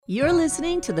You're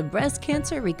listening to the Breast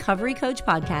Cancer Recovery Coach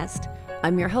podcast.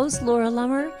 I'm your host, Laura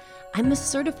Lummer. I'm a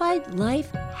certified life,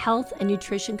 health, and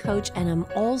nutrition coach, and I'm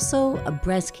also a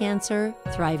breast cancer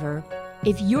thriver.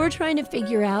 If you're trying to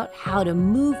figure out how to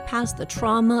move past the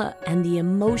trauma and the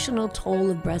emotional toll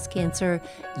of breast cancer,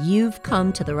 you've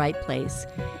come to the right place.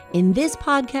 In this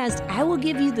podcast, I will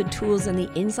give you the tools and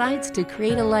the insights to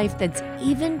create a life that's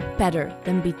even better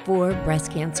than before breast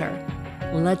cancer.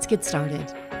 Let's get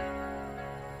started.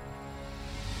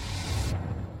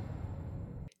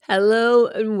 Hello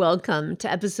and welcome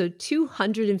to episode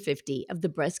 250 of the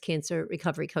Breast Cancer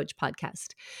Recovery Coach podcast.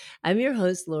 I'm your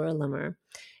host, Laura Lummer,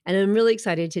 and I'm really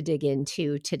excited to dig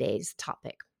into today's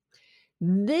topic.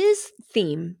 This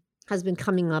theme has been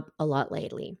coming up a lot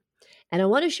lately, and I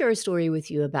want to share a story with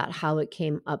you about how it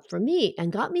came up for me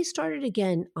and got me started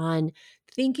again on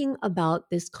thinking about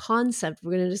this concept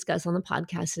we're going to discuss on the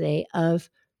podcast today of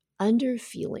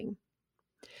underfeeling.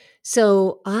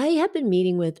 So I have been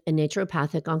meeting with a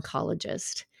naturopathic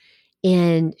oncologist,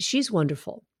 and she's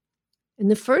wonderful. And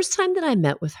the first time that I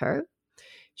met with her,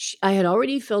 I had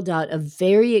already filled out a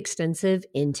very extensive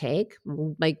intake,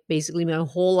 like basically my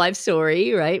whole life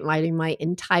story, right? Writing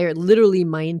literally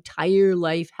my entire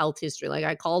life health history. Like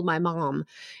I called my mom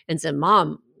and said,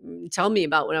 "Mom, tell me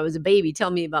about when I was a baby. Tell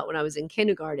me about when I was in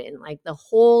kindergarten," like the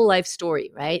whole life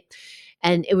story, right?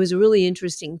 And it was a really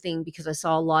interesting thing because I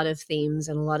saw a lot of themes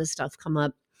and a lot of stuff come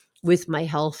up with my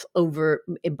health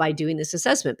by doing this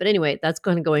assessment. But anyway, that's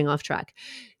kind of going off track.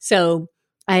 So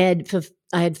I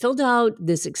had filled out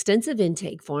this extensive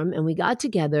intake form and we got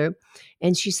together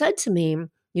and she said to me,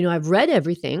 I've read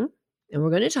everything and we're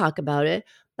going to talk about it,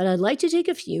 but I'd like to take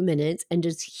a few minutes and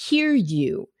just hear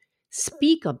you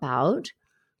speak about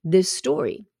this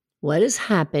story, what has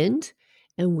happened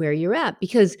and where you're at,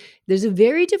 because there's a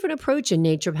very different approach in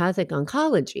naturopathic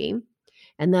oncology.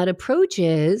 And that approach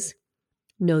is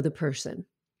know the person,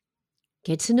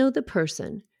 get to know the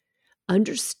person,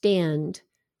 understand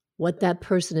what that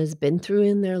person has been through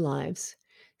in their lives,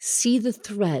 see the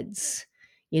threads,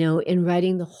 in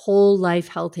writing the whole life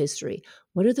health history.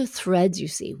 What are the threads you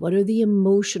see? What are the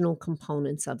emotional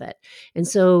components of it? And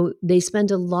so they spend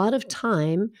a lot of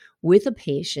time with a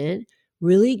patient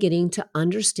really getting to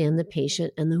understand the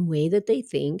patient and the way that they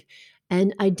think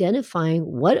and identifying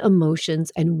what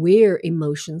emotions and where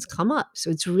emotions come up. So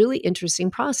it's a really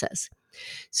interesting process.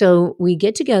 So we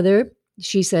get together.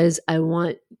 She says, I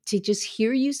want to just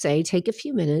hear you take a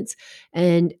few minutes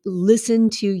and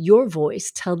listen to your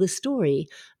voice, tell the story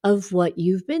of what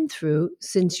you've been through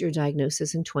since your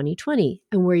diagnosis in 2020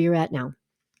 and where you're at now.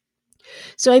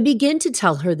 So I begin to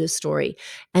tell her this story,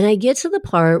 and I get to the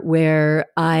part where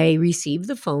I receive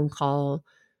the phone call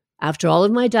after all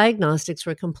of my diagnostics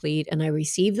were complete, and I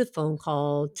received the phone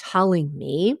call telling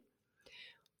me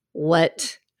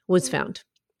what was found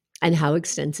and how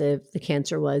extensive the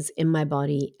cancer was in my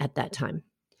body at that time.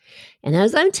 And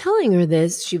as I'm telling her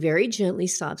this, she very gently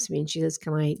stops me and she says,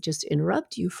 "Can I just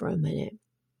interrupt you for a minute?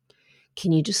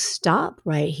 Can you just stop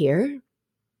right here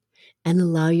and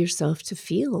allow yourself to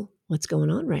feel what's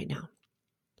going on right now?"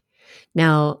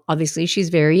 Now, obviously, she's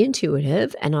very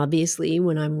intuitive. And obviously,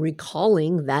 when I'm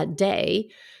recalling that day,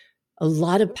 a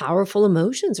lot of powerful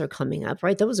emotions are coming up,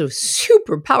 right? That was a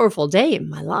super powerful day in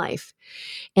my life.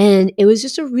 And it was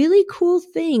just a really cool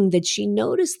thing that she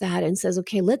noticed that and says,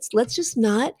 okay, let's just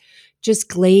not just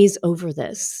glaze over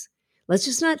this. Let's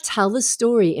just not tell the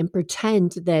story and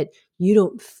pretend that you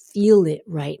don't feel it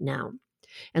right now.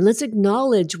 And let's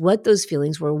acknowledge what those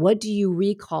feelings were. What do you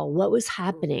recall? What was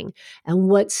happening? And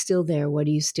what's still there? What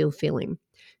are you still feeling?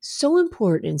 So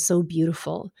important and so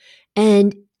beautiful.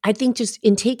 And I think just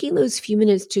in taking those few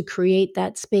minutes to create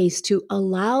that space to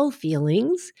allow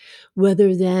feelings,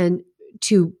 rather than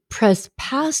to press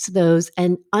past those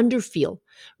and underfeel,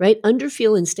 right?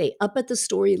 Underfeel and stay up at the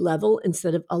story level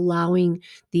instead of allowing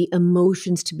the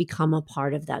emotions to become a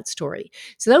part of that story.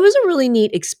 So that was a really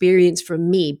neat experience for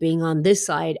me, being on this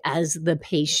side as the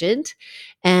patient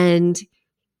and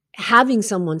having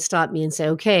someone stop me and say,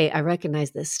 okay, I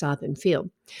recognize this, stop and feel.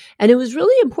 And it was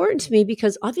really important to me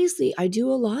because obviously I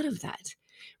do a lot of that,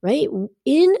 right?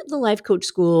 In the life coach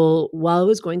school, while I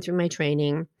was going through my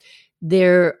training,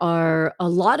 there are a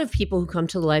lot of people who come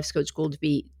to the life coach school to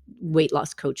be weight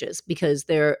loss coaches because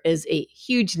there is a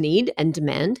huge need and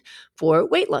demand for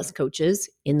weight loss coaches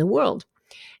in the world.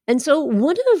 And so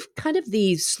one of kind of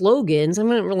the slogans, I'm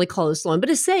not really call it a slogan, but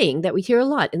a saying that we hear a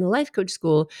lot in the life coach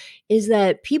school is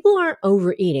that people aren't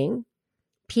overeating,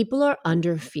 people are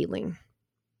underfeeling.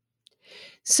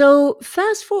 So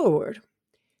fast forward,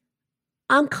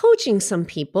 I'm coaching some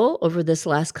people over this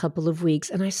last couple of weeks,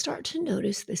 and I start to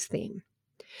notice this theme.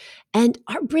 And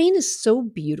our brain is so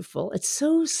beautiful. It's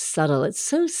so subtle. It's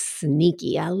so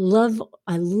sneaky. I love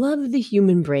the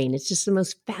human brain. It's just the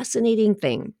most fascinating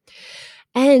thing.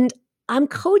 And I'm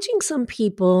coaching some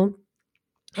people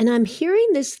and I'm hearing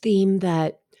this theme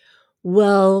that,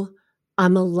 well,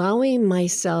 I'm allowing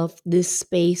myself this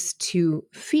space to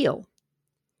feel.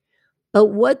 But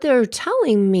what they're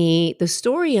telling me, the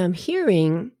story I'm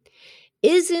hearing,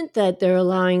 isn't that they're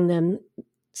allowing them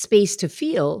space to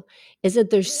feel, is that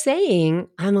they're saying,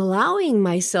 I'm allowing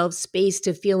myself space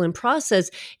to feel and process.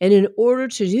 And in order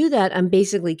to do that, I'm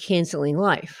basically canceling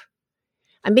life.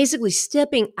 I'm basically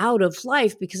stepping out of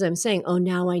life because I'm saying, oh,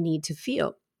 now I need to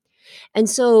feel. And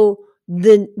so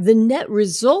the net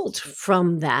result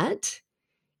from that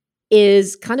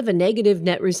is kind of a negative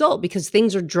net result because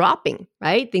things are dropping,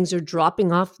 right? Things are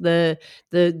dropping off the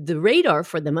radar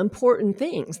for them. Important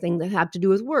things that have to do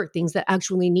with work, things that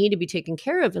actually need to be taken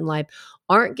care of in life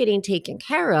aren't getting taken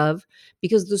care of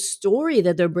because the story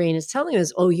that their brain is telling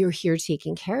us, oh, you're here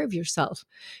taking care of yourself,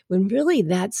 when really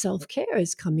that self-care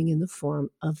is coming in the form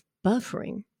of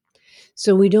buffering.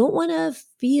 So we don't want to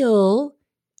feel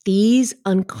these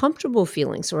uncomfortable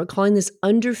feelings. So we're calling this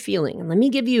underfeeling. And let me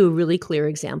give you a really clear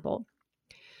example.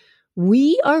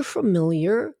 We are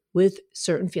familiar with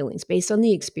certain feelings based on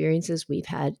the experiences we've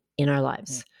had in our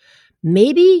lives.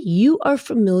 Maybe you are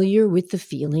familiar with the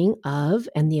feeling of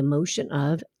and the emotion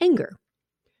of anger,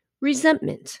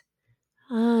 resentment,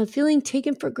 feeling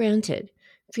taken for granted,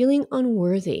 feeling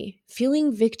unworthy,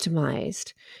 feeling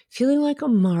victimized, feeling like a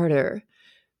martyr.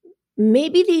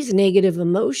 Maybe these negative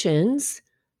emotions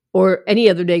or any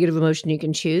other negative emotion you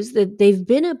can choose, that they've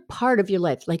been a part of your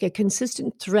life, like a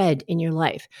consistent thread in your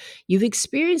life. You've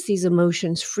experienced these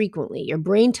emotions frequently. Your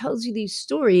brain tells you these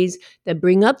stories that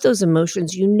bring up those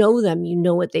emotions. You know them. You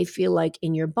know what they feel like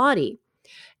in your body.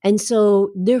 And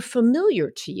so they're familiar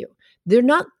to you. They're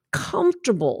not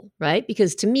comfortable, right?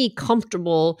 Because to me,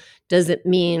 comfortable doesn't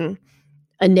mean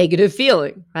a negative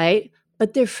feeling, right?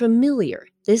 But they're familiar.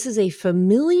 This is a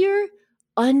familiar,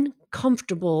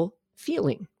 uncomfortable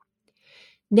feeling.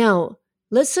 Now,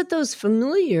 let's set those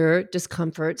familiar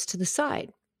discomforts to the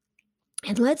side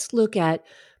and let's look at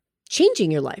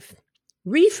changing your life,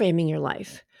 reframing your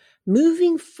life,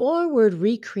 moving forward,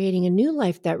 recreating a new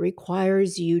life that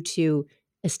requires you to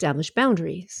establish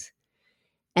boundaries.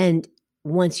 And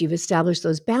once you've established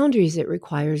those boundaries, it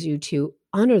requires you to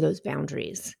honor those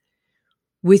boundaries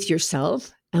with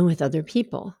yourself and with other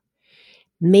people.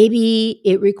 Maybe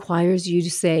it requires you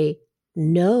to say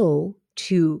no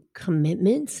to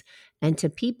commitments and to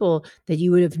people that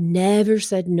you would have never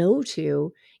said no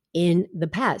to in the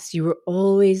past. You were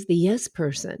always the yes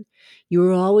person. You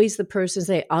were always the person to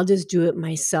say, I'll just do it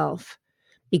myself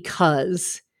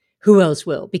because who else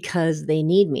will? Because they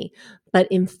need me. But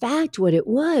in fact, what it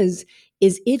was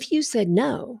is if you said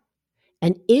no,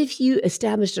 and if you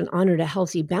established and honored a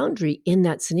healthy boundary in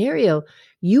that scenario,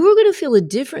 you were going to feel a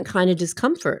different kind of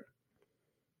discomfort,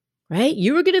 right?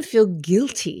 You were going to feel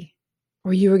guilty,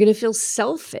 or you were going to feel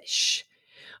selfish,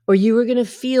 or you were going to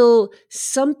feel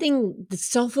something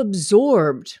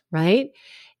self-absorbed, right?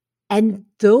 And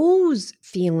those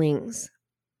feelings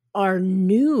are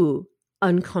new,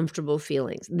 uncomfortable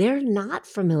feelings. They're not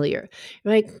familiar.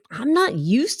 Like, I'm not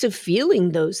used to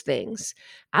feeling those things.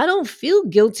 I don't feel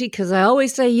guilty because I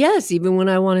always say yes, even when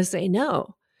I want to say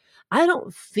no. I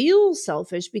don't feel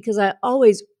selfish because I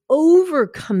always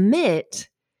overcommit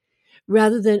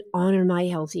rather than honor my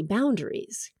healthy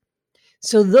boundaries.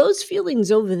 So those feelings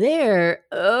over there,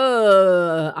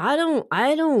 I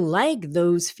don't like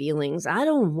those feelings. I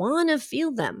don't want to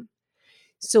feel them.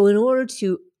 So in order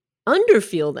to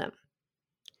underfeel them,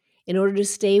 in order to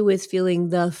stay with feeling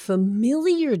the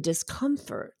familiar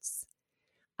discomforts,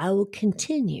 I will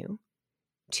continue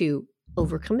to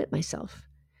overcommit myself.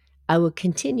 I will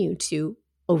continue to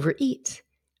overeat.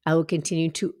 I will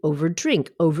continue to overdrink,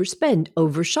 overspend,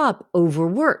 overshop,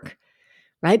 overwork,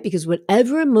 right? Because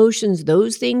whatever emotions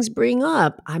those things bring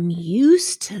up, I'm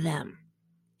used to them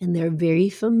and they're very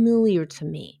familiar to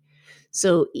me.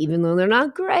 So even though they're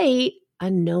not great, I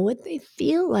know what they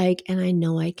feel like and I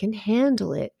know I can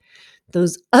handle it.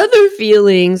 Those other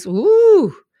feelings,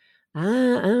 I'm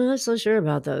not so sure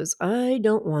about those. I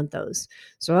don't want those.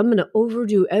 So I'm going to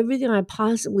overdo everything I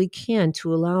possibly can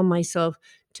to allow myself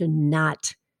to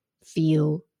not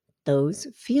feel those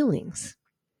feelings.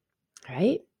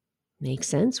 Right? Makes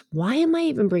sense? Why am I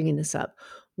even bringing this up?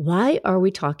 Why are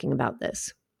we talking about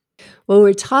this? Well,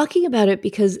 we're talking about it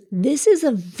because this is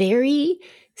a very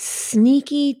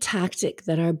sneaky tactic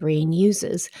that our brain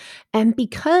uses. And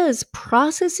because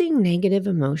processing negative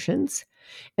emotions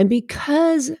and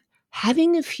because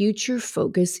having a future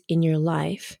focus in your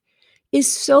life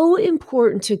is so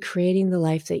important to creating the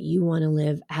life that you want to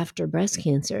live after breast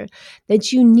cancer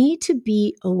that you need to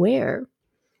be aware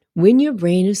when your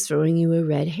brain is throwing you a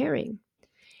red herring.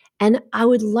 And I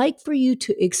would like for you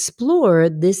to explore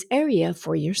this area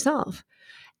for yourself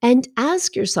and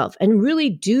ask yourself and really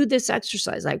do this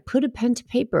exercise, like put a pen to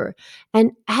paper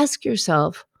and ask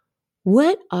yourself,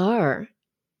 what are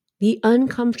the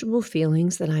uncomfortable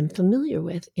feelings that I'm familiar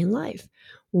with in life?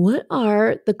 What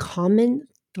are the common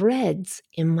threads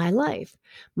in my life,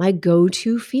 my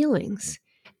go-to feelings?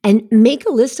 And make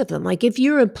a list of them. Like if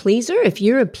you're a pleaser, if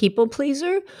you're a people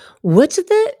pleaser, what's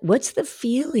the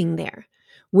feeling there?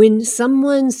 When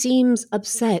someone seems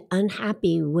upset,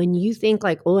 unhappy, when you think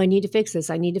like, oh, I need to fix this,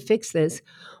 I need to fix this,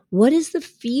 what is the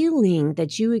feeling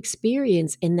that you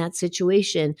experience in that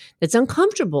situation that's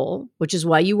uncomfortable, which is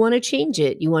why you want to change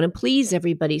it? You want to please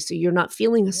everybody so you're not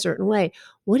feeling a certain way.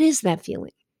 What is that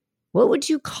feeling? What would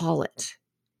you call it?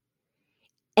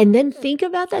 And then think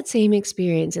about that same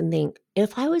experience and think,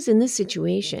 if I was in this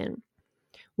situation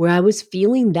where I was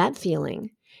feeling that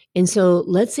feeling, and so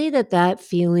let's say that that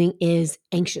feeling is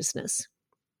anxiousness,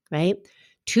 right?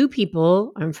 Two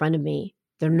people are in front of me.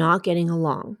 They're not getting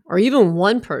along, or even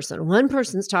one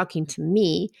person's talking to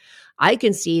me. I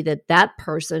can see that that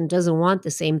person doesn't want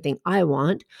the same thing I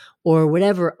want, or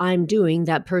whatever I'm doing,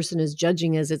 that person is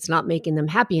judging as it's not making them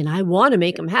happy. And I want to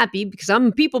make them happy because I'm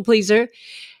a people pleaser.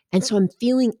 And so I'm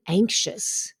feeling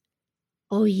anxious.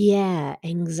 Oh yeah,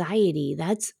 anxiety.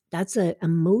 That's an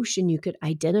emotion you could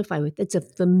identify with. It's a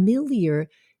familiar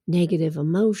negative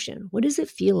emotion. What does it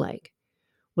feel like?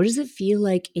 What does it feel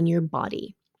like in your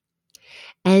body?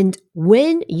 And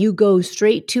when you go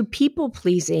straight to people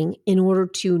pleasing in order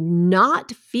to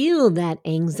not feel that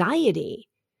anxiety,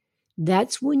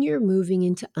 that's when you're moving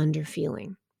into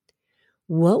underfeeling.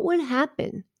 What would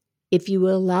happen if you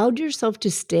allowed yourself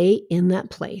to stay in that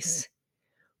place?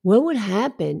 What would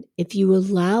happen if you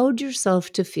allowed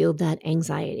yourself to feel that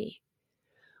anxiety?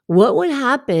 What would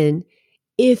happen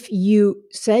if you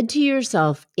said to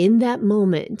yourself in that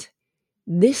moment,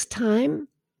 this time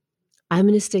I'm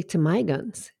going to stick to my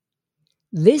guns.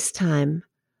 This time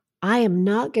I am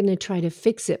not going to try to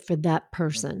fix it for that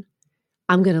person.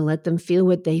 I'm going to let them feel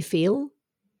what they feel,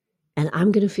 and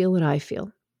I'm going to feel what I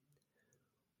feel.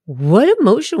 What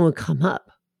emotion would come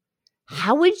up?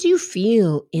 How would you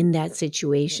feel in that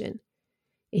situation?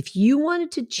 If you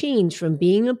wanted to change from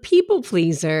being a people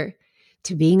pleaser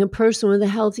to being a person with a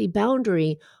healthy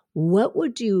boundary, what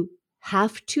would you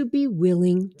have to be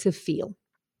willing to feel?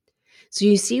 So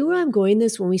you see where I'm going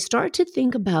this? When we start to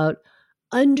think about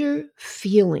under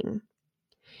feeling,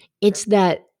 it's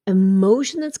that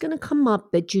emotion that's going to come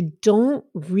up that you don't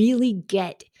really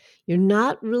get. You're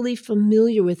not really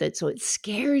familiar with it, so it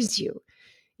scares you.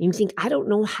 You think, I don't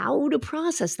know how to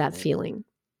process that feeling.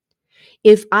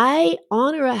 If I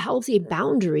honor a healthy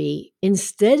boundary,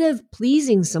 instead of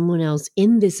pleasing someone else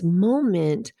in this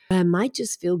moment, I might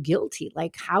just feel guilty.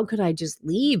 Like, how could I just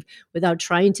leave without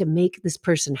trying to make this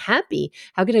person happy?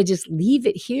 How could I just leave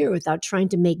it here without trying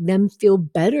to make them feel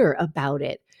better about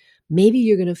it? Maybe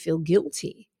you're going to feel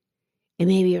guilty. And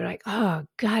maybe you're like, oh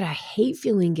God, I hate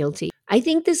feeling guilty. I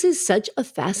think this is such a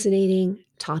fascinating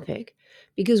topic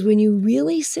because when you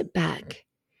really sit back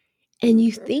and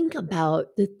you think about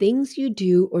the things you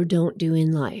do or don't do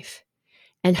in life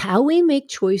and how we make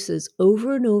choices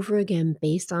over and over again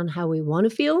based on how we want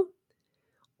to feel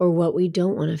or what we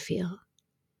don't want to feel.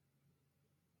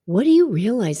 What do you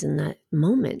realize in that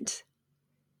moment?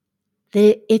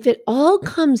 That if it all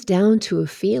comes down to a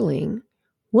feeling,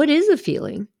 what is a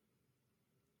feeling?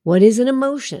 What is an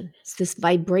emotion? It's this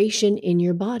vibration in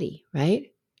your body,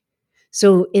 right?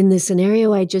 So in the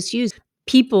scenario I just used,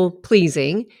 people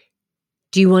pleasing,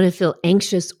 do you want to feel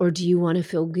anxious or do you want to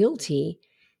feel guilty?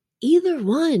 Either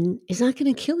one is not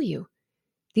going to kill you.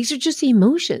 These are just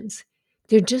emotions.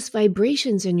 They're just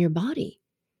vibrations in your body.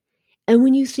 And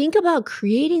when you think about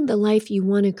creating the life you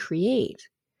want to create,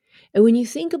 and when you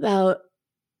think about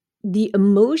the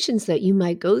emotions that you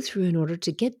might go through in order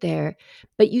to get there,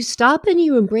 but you stop and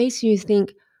you embrace and you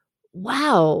think,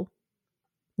 wow,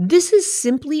 this is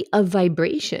simply a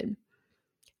vibration.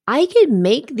 I can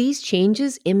make these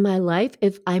changes in my life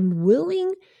if I'm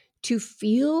willing to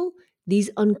feel these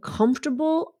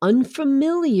uncomfortable,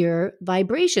 unfamiliar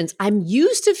vibrations. I'm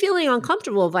used to feeling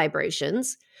uncomfortable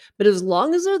vibrations, but as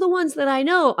long as they're the ones that I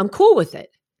know, I'm cool with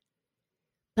it.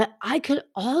 But I could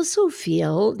also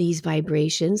feel these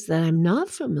vibrations that I'm not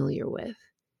familiar with.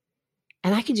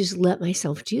 And I can just let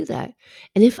myself do that.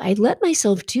 And if I let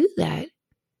myself do that,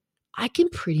 I can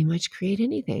pretty much create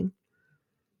anything.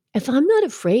 If I'm not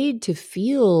afraid to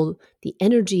feel the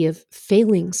energy of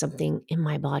failing something in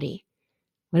my body,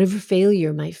 whatever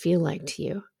failure might feel like to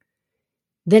you,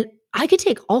 then I could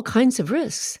take all kinds of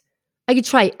risks. I could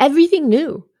try everything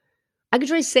new. I could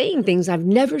try saying things I've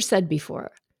never said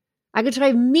before. I could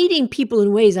try meeting people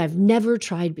in ways I've never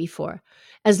tried before,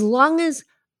 as long as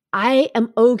I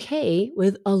am okay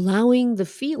with allowing the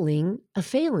feeling of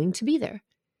failing to be there.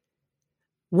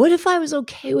 What if I was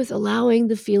okay with allowing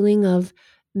the feeling of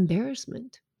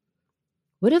embarrassment?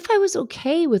 What if I was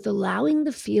okay with allowing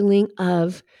the feeling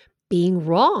of being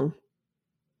wrong?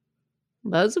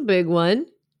 That's a big one.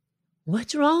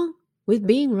 What's wrong with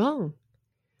being wrong?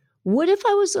 What if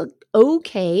I was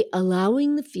okay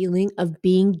allowing the feeling of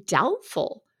being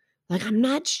doubtful? Like, I'm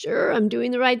not sure I'm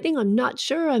doing the right thing. I'm not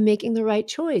sure I'm making the right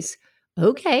choice.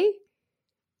 Okay.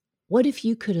 What if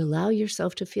you could allow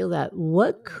yourself to feel that?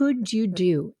 What could you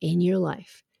do in your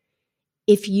life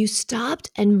if you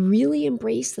stopped and really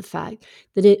embraced the fact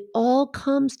that it all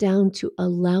comes down to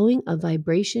allowing a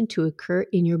vibration to occur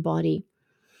in your body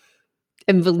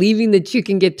and believing that you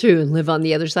can get through and live on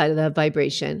the other side of that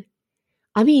vibration?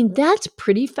 I mean, that's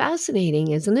pretty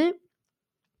fascinating, isn't it?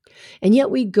 And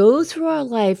yet we go through our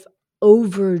life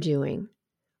overdoing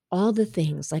all the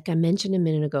things, like I mentioned a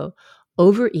minute ago,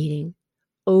 overeating,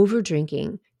 over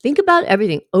drinking. Think about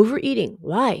everything. Overeating.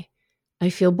 Why? I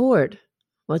feel bored.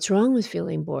 What's wrong with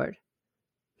feeling bored?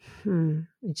 It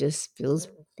just feels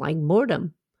like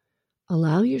boredom.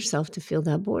 Allow yourself to feel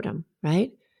that boredom,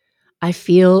 right? I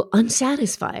feel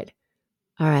unsatisfied.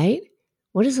 All right.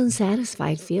 What does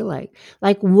unsatisfied feel like?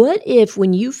 Like, what if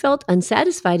when you felt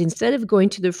unsatisfied, instead of going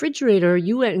to the refrigerator,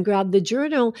 you went and grabbed the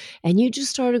journal and you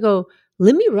just started to go,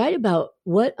 let me write about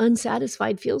what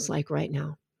unsatisfied feels like right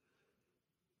now?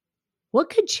 What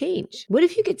could change? What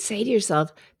if you could say to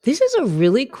yourself, this is a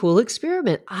really cool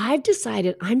experiment. I've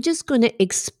decided I'm just going to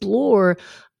explore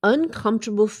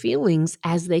uncomfortable feelings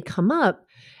as they come up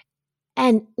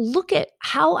and look at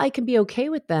how I can be okay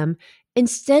with them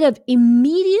instead of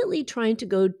immediately trying to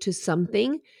go to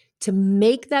something to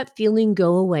make that feeling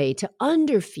go away, to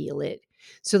underfeel it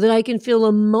so that I can feel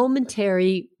a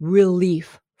momentary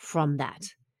relief from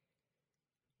that.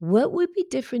 What would be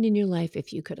different in your life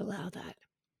if you could allow that?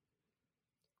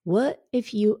 What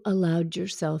if you allowed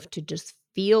yourself to just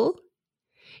feel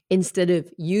instead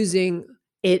of using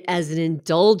it as an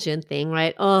indulgent thing,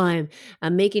 right? Oh,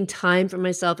 I'm making time for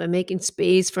myself. I'm making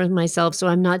space for myself. So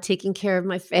I'm not taking care of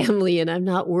my family and I'm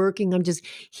not working. I'm just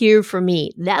here for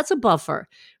me. That's a buffer,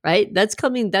 right? That's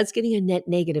getting a net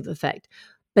negative effect.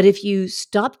 But if you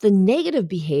stop the negative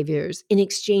behaviors in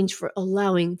exchange for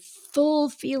allowing full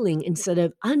feeling instead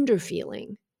of under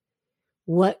feeling,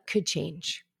 what could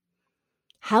change?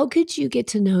 How could you get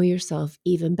to know yourself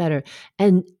even better?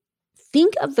 And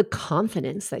think of the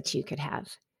confidence that you could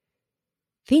have.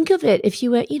 Think of it if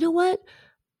you went, you know what?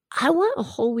 I want a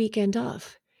whole weekend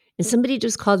off. And somebody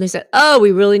just called and they said, oh,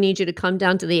 we really need you to come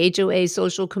down to the HOA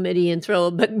social committee and throw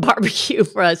a big barbecue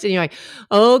for us. And you're like,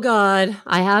 oh God,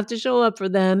 I have to show up for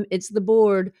them. It's the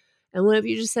board. And what if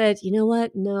you just said, you know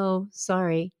what? No,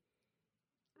 sorry.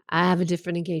 I have a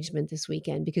different engagement this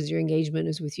weekend because your engagement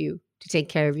is with you to take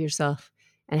care of yourself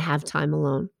and have time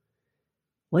alone.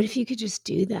 What if you could just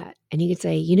do that? And you could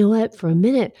say, you know what, for a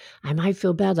minute, I might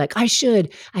feel bad. Like I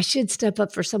should step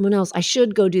up for someone else. I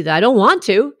should go do that. I don't want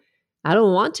to.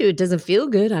 It doesn't feel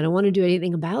good. I don't want to do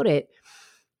anything about it.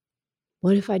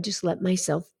 What if I just let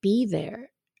myself be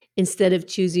there instead of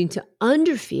choosing to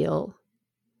underfeel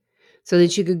so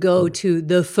that you could go to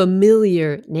the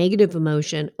familiar negative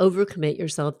emotion, overcommit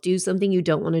yourself, do something you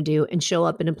don't want to do, and show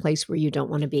up in a place where you don't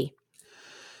want to be?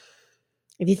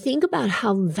 If you think about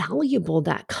how valuable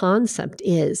that concept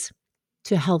is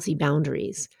to healthy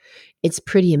boundaries, it's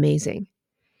pretty amazing.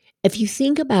 If you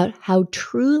think about how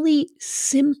truly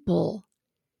simple,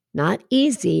 not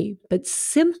easy, but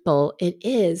simple it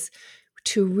is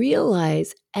to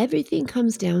realize everything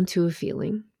comes down to a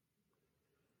feeling.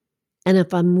 And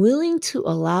if I'm willing to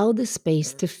allow the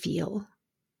space to feel,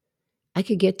 I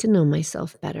could get to know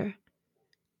myself better.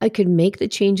 I could make the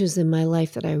changes in my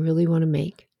life that I really want to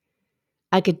make.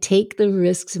 I could take the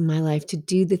risks in my life to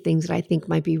do the things that I think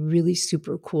might be really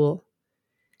super cool.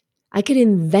 I could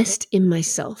invest in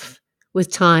myself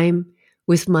with time,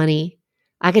 with money.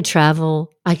 I could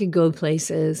travel. I could go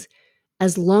places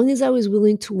as long as I was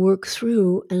willing to work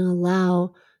through and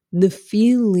allow the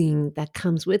feeling that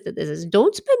comes with it. This is,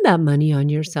 don't spend that money on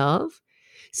yourself.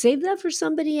 Save that for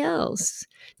somebody else.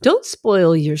 Don't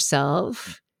spoil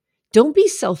yourself. Don't be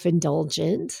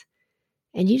self-indulgent.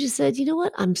 And you just said, you know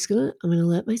what? I'm going to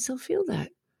let myself feel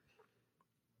that.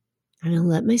 I'm going to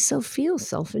let myself feel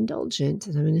self-indulgent.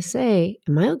 And I'm going to say,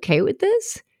 am I okay with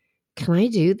this? Can I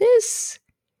do this?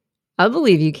 I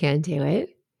believe you can do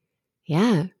it.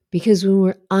 Yeah, because when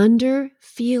we're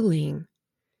underfeeling,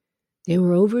 then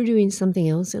we're overdoing something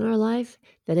else in our life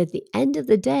that at the end of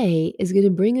the day is going to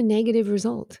bring a negative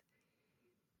result.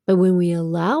 But when we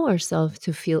allow ourselves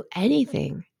to feel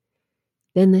anything,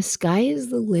 then the sky is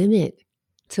the limit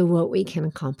to what we can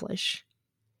accomplish.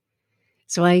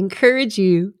 So I encourage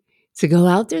you to go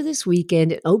out there this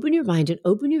weekend and open your mind and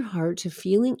open your heart to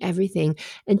feeling everything,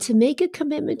 and to make a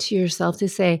commitment to yourself to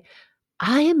say,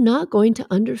 I am not going to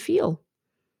underfeel.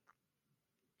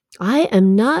 I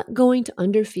am not going to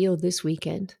underfeel this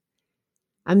weekend.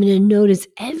 I'm going to notice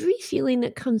every feeling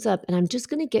that comes up, and I'm just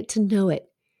going to get to know it.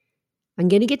 I'm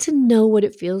going to get to know what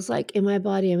it feels like in my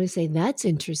body. I'm going to say, that's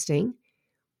interesting.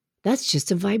 That's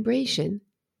just a vibration.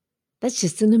 That's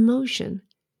just an emotion.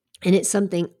 And it's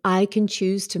something I can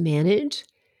choose to manage.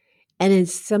 And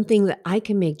it's something that I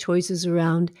can make choices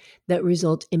around that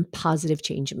result in positive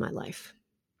change in my life.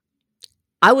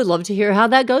 I would love to hear how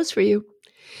that goes for you.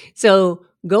 So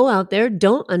go out there,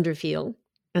 don't underfeel,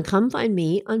 and come find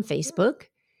me on Facebook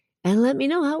and let me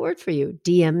know how it worked for you.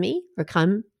 DM me or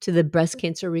come to the Breast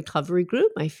Cancer Recovery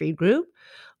Group, my free group,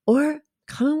 or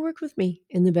come and work with me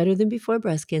in the Better Than Before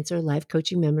Breast Cancer Life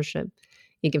Coaching Membership.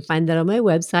 You can find that on my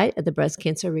website at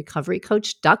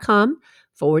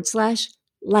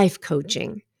thebreastcancerrecoverycoach.com/life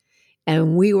coaching.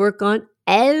 And we work on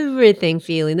everything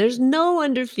feeling. There's no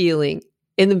underfeeling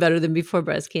in the Better Than Before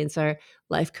Breast Cancer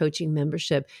Life Coaching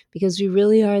Membership, because we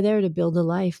really are there to build a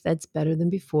life that's better than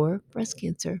before breast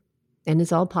cancer. And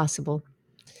it's all possible.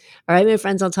 All right, my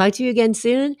friends, I'll talk to you again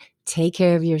soon. Take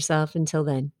care of yourself until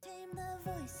then.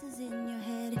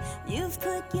 You've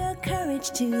put your courage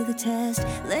to the test,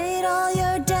 laid all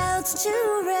your doubts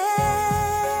to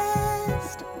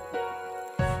rest.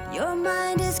 Your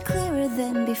mind is clearer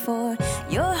than before,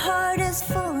 your heart is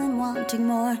full and wanting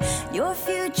more, your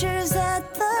future's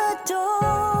at the door.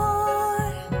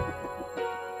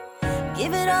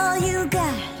 Give it all you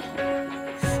got,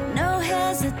 no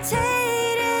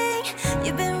hesitating,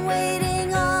 you've been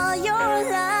waiting all your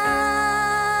life.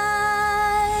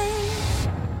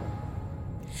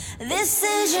 This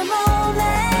is your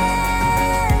moment.